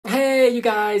Hey you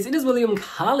guys, it is William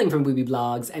calling from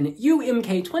Wiwibloggs, and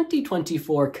UMK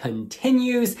 2024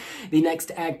 continues. The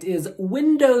next act is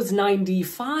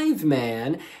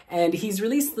Windows95man, and he's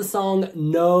released the song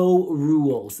No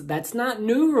Rules. That's not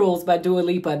New Rules by Dua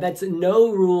Lipa, that's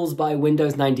No Rules by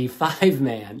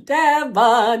Windows95man.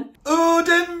 Devon!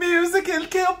 Uuden Musiikin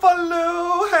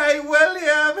Kilpailu! Hey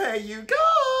William, hey you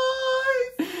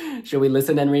guys! Shall we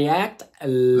listen and react?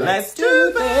 Let's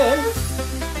do this!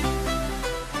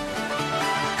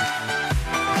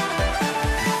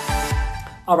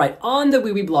 Alright, on the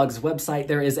Wiwibloggs website,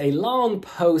 there is a long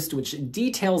post which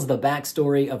details the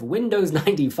backstory of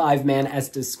Windows95man as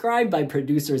described by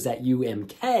producers at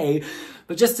UMK.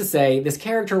 But just to say, this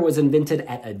character was invented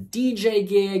at a DJ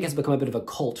gig, has become a bit of a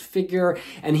cult figure,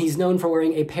 and he's known for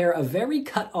wearing a pair of very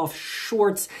cut-off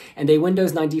shorts and a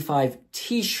Windows 95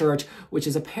 t-shirt, which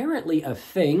is apparently a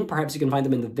thing. Perhaps you can find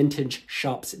them in the vintage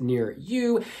shops near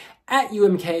you. At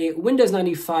UMK,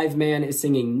 Windows95man is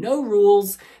singing No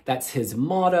Rules, that's his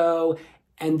motto,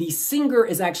 and the singer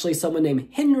is actually someone named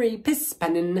Henri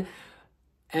Piispanen,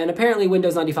 and apparently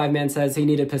Windows95man says he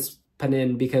needed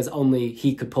Piispanen because only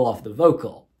he could pull off the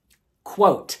vocal.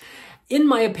 Quote, "In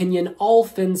my opinion, all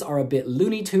Finns are a bit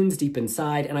Looney Tunes deep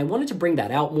inside, and I wanted to bring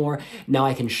that out more. Now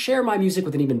I can share my music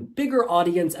with an even bigger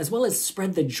audience, as well as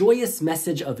spread the joyous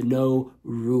message of no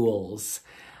rules."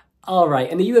 Alright,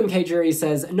 and the UMK jury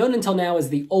says, known until now as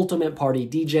the ultimate party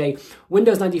DJ,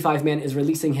 Windows95man is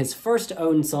releasing his first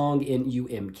own song in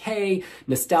UMK.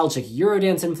 Nostalgic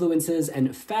Eurodance influences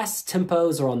and fast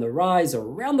tempos are on the rise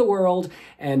around the world,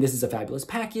 and this is a fabulous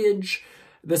package.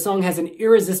 The song has an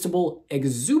irresistible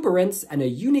exuberance and a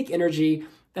unique energy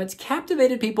that's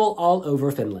captivated people all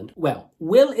over Finland. Well,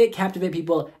 will it captivate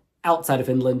people outside of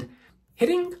Finland?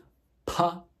 Hitting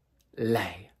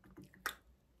play.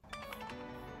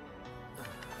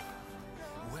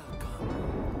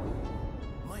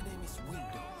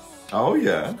 Oh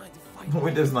yeah,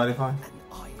 Windows 95.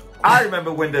 I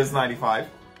remember Windows 95.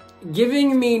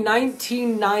 Giving me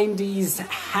 1990s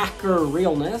hacker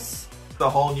realness. The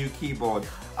whole new keyboard.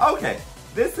 Okay,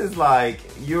 this is like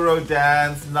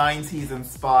Eurodance, 90s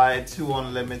inspired, 2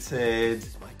 Unlimited,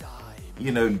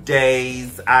 you know,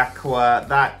 Days, Aqua,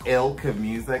 that ilk of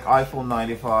music, Eiffel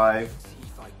 95.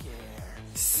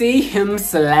 See him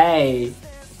slay.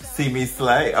 See me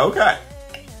slay? Okay.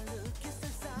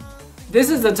 This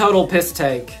is a total piss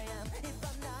take.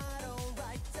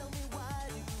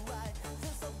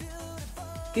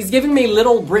 He's giving me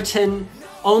Little Britain,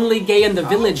 only gay in the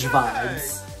village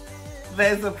vibes.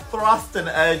 There's a thrust and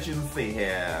urgency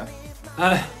here.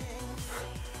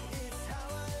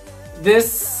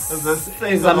 This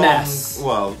is a mess.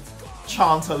 Well,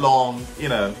 chant along, you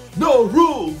know, no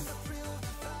rules.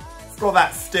 It's got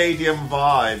that stadium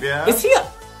vibe, yeah? Is he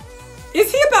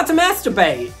about to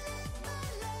masturbate?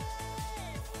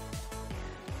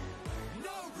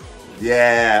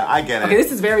 Yeah, I get it. Okay,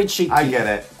 this is very cheeky. I get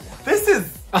it. This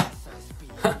is...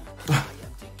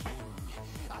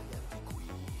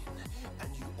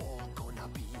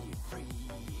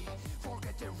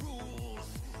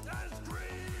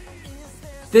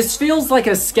 This feels like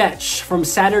a sketch from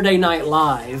Saturday Night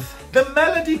Live. The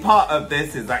melody part of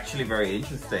this is actually very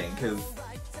interesting, because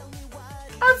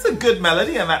that's a good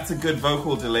melody and that's a good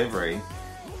vocal delivery.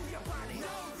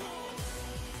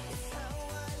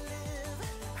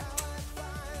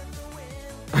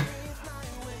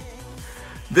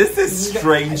 This is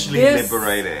strangely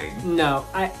liberating. No,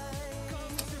 I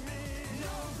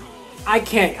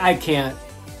can't.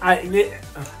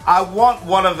 I want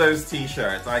one of those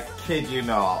t-shirts, I kid you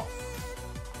not.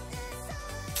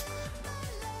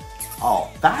 Oh,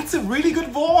 that's a really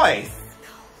good voice.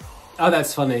 Oh,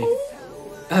 that's funny.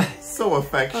 So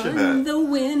affectionate. I'm the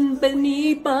wind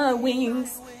beneath my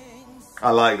wings.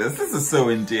 I like this. This is so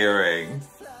endearing.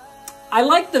 I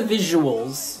like the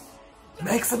visuals.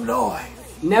 Make some noise.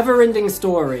 Never-ending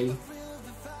story.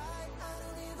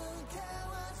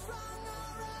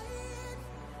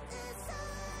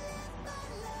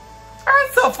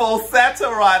 That's a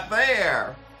falsetto right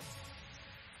there.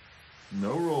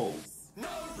 No rules.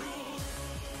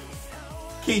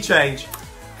 Key change.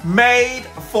 Made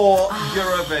for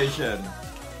Eurovision.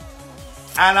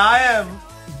 And I am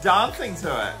dancing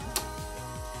to it.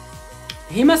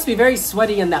 He must be very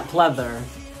sweaty in that pleather.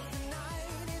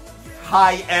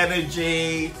 High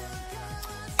energy,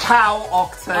 cow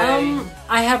octane.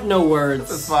 I have no words.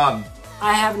 This is fun.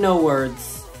 I have no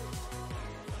words.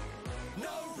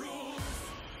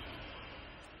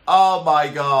 Oh my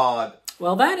god.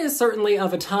 Well, that is certainly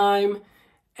of a time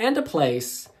and a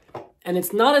place, and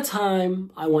it's not a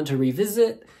time I want to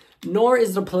revisit, nor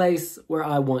is it a place where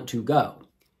I want to go.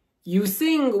 You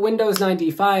sing Windows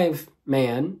 95,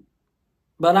 man,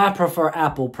 but I prefer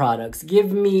Apple products.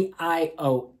 Give me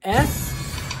iOS.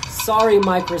 Sorry,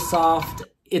 Microsoft,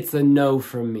 it's a no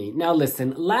from me. Now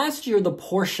listen, last year the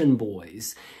Portion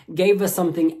Boys gave us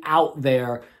something out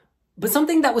there, but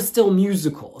something that was still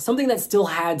musical, something that still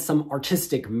had some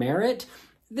artistic merit.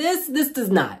 This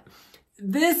does not.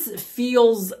 This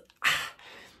feels...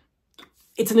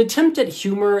 It's an attempt at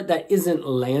humor that isn't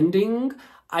landing.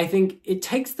 I think it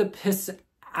takes the piss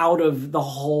out of the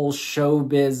whole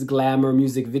showbiz glamour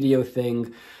music video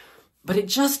thing, but it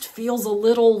just feels a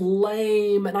little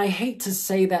lame, and I hate to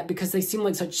say that because they seem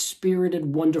like such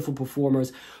spirited, wonderful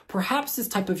performers. Perhaps this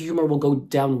type of humor will go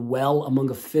down well among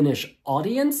a Finnish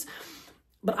audience,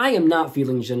 but I am not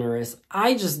feeling generous.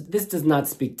 This does not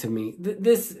speak to me.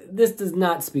 This does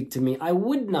not speak to me. I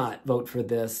would not vote for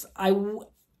this.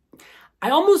 I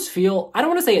almost feel, I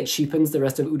don't want to say it cheapens the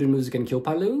rest of Uuden Musiikin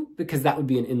Kilpailu, because that would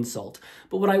be an insult.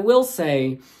 But what I will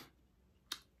say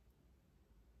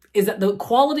is that the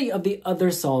quality of the other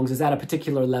songs is at a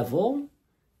particular level,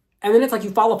 and then it's like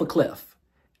you fall off a cliff.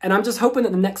 And I'm just hoping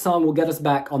that the next song will get us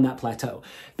back on that plateau,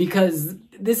 because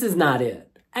this is not it.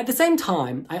 At the same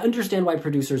time, I understand why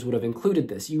producers would have included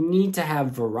this. You need to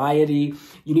have variety.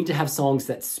 You need to have songs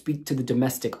that speak to the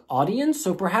domestic audience.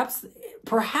 So perhaps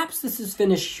this is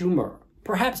Finnish humor.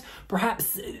 Perhaps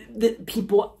the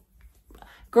people...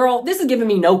 Girl, this is giving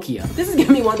me Nokia. This is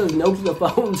giving me one of those Nokia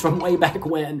phones from way back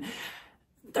when.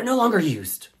 They're no longer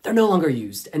used. They're no longer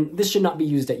used. And this should not be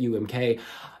used at UMK.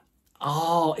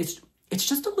 Oh, it's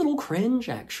just a little cringe,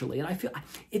 actually. And I feel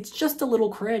it's just a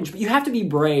little cringe. But you have to be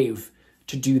brave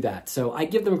to do that. So I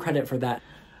give them credit for that.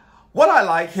 What I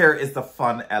like here is the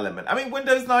fun element. I mean,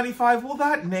 Windows 95, will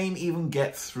that name even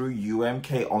get through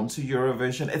UMK onto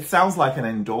Eurovision? It sounds like an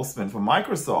endorsement for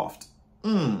Microsoft.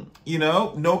 You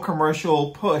know, no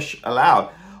commercial push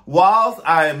allowed. Whilst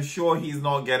I am sure he's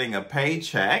not getting a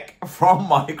paycheck from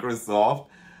Microsoft,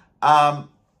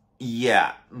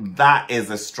 yeah, that is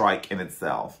a strike in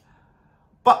itself.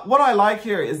 But what I like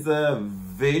here is the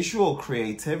visual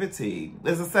creativity.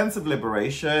 There's a sense of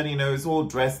liberation, you know, it's all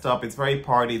dressed up, it's very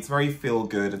party, it's very feel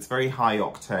good, it's very high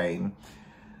octane.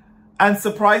 And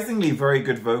surprisingly, very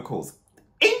good vocals.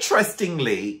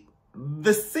 Interestingly,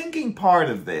 the singing part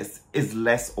of this is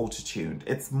less auto-tuned.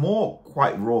 It's more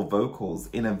quite raw vocals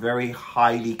in a very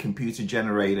highly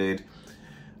computer-generated,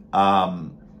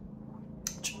 on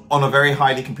a very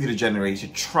highly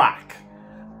computer-generated track.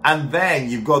 And then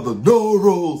you've got the no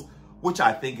rules, which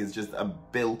I think is just a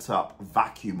built-up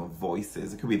vacuum of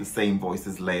voices. It could be the same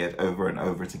voices layered over and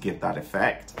over to give that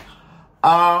effect.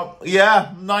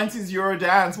 Yeah, 90s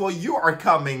Eurodance. Well, you are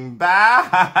coming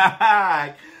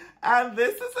back. And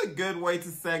this is a good way to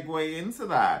segue into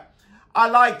that. I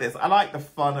like this. I like the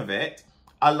fun of it.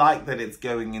 I like that it's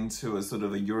going into a sort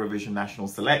of a Eurovision national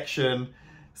selection.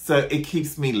 So it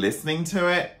keeps me listening to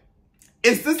it.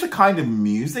 Is this the kind of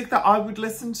music that I would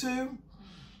listen to?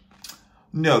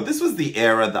 No, this was the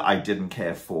era that I didn't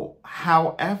care for.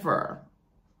 However,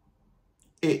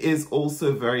 it is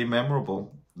also very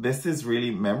memorable. This is really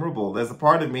memorable. There's a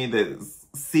part of me that's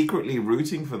secretly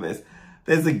rooting for this.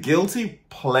 There's a guilty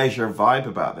pleasure vibe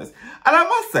about this. And I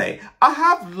must say, I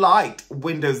have liked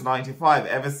Windows 95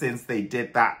 ever since they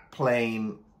did that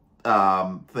plain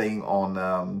thing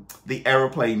on the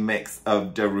aeroplane mix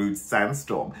of Darude's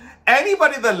Sandstorm.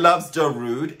 Anybody that loves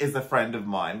Darude is a friend of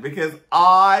mine, because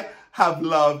I have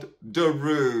loved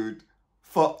Darude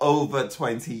for over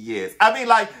 20 years. I mean,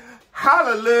 like,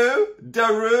 hallelujah,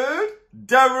 Darude,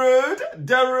 Darude,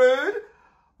 Darude.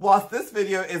 Whilst this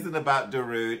video isn't about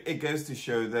Darude, it goes to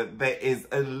show that there is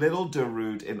a little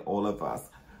Darude in all of us.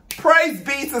 Praise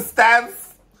be to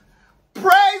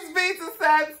Praise be to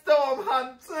Sandstorm,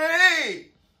 hunty!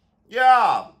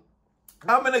 Yeah,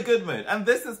 I'm in a good mood. And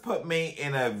this has put me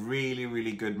in a really,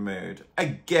 really good mood.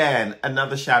 Again,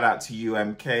 another shout out to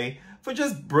UMK for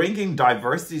just bringing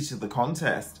diversity to the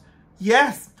contest.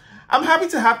 Yes, I'm happy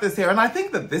to have this here. And I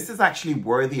think that this is actually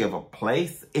worthy of a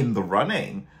place in the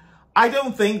running. I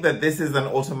don't think that this is an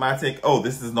automatic, oh,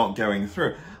 this is not going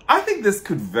through. I think this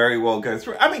could very well go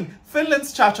through. I mean,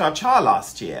 Finland's Cha Cha Cha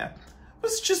last year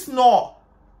was just not,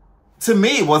 to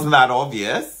me, it wasn't that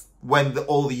obvious when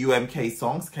all the UMK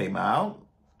songs came out.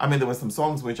 I mean, there were some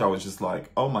songs which I was just like,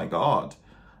 oh my God.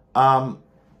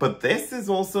 But this is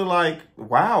also like,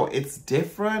 wow, it's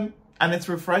different and it's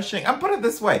refreshing. And put it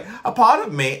this way, a part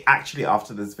of me, actually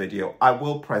after this video, I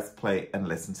will press play and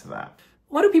listen to that.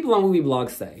 What do people on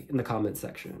Wiwibloggs say in the comments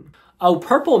section? Oh,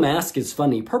 Purple Mask is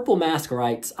funny. Purple Mask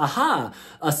writes, aha,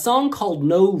 a song called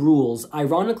No Rules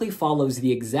ironically follows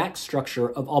the exact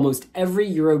structure of almost every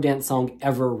Eurodance song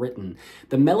ever written.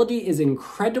 The melody is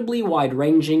incredibly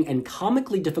wide-ranging and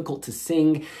comically difficult to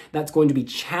sing. That's going to be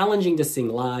challenging to sing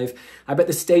live. I bet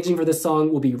the staging for this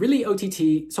song will be really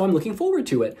OTT, so I'm looking forward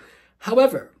to it.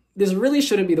 However, this really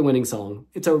shouldn't be the winning song.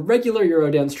 It's a regular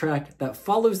Eurodance track that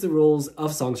follows the rules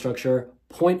of song structure.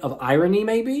 Point of irony,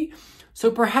 maybe?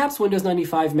 So perhaps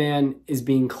Windows95man is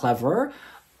being clever.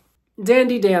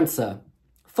 Dandy Dancer.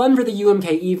 Fun for the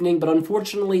UMK evening, but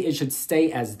unfortunately it should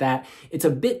stay as that. It's a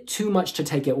bit too much to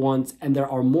take at once, and there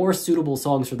are more suitable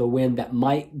songs for the win that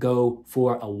might go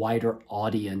for a wider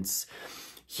audience.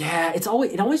 Yeah, it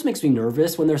always makes me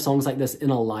nervous when there's songs like this in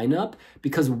a lineup,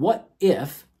 because what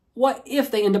if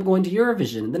they end up going to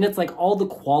Eurovision? Then it's like all the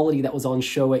quality that was on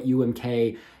show at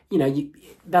UMK,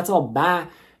 that's all bad.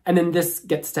 And then this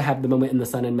gets to have the moment in the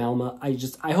sun in Malmö.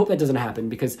 I hope that doesn't happen,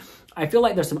 because I feel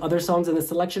like there's some other songs in this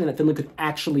selection that Finland could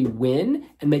actually win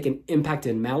and make an impact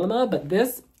in Malmö, but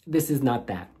this is not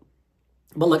that.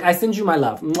 But look, I send you my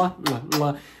love. Mwah, mwah,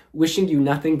 mwah. Wishing you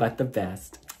nothing but the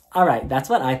best. All right, that's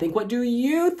what I think. What do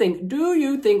you think? Do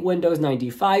you think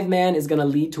Windows95man is going to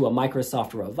lead to a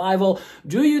Microsoft revival?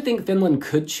 Do you think Finland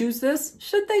could choose this?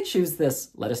 Should they choose this?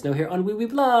 Let us know here on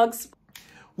Wiwibloggs.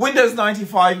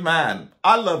 Windows95man,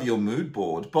 I love your mood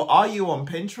board, but are you on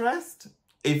Pinterest?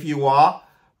 If you are,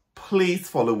 please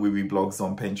follow Wiwibloggs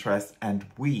on Pinterest, and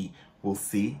we will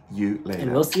see you later.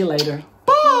 And we'll see you later.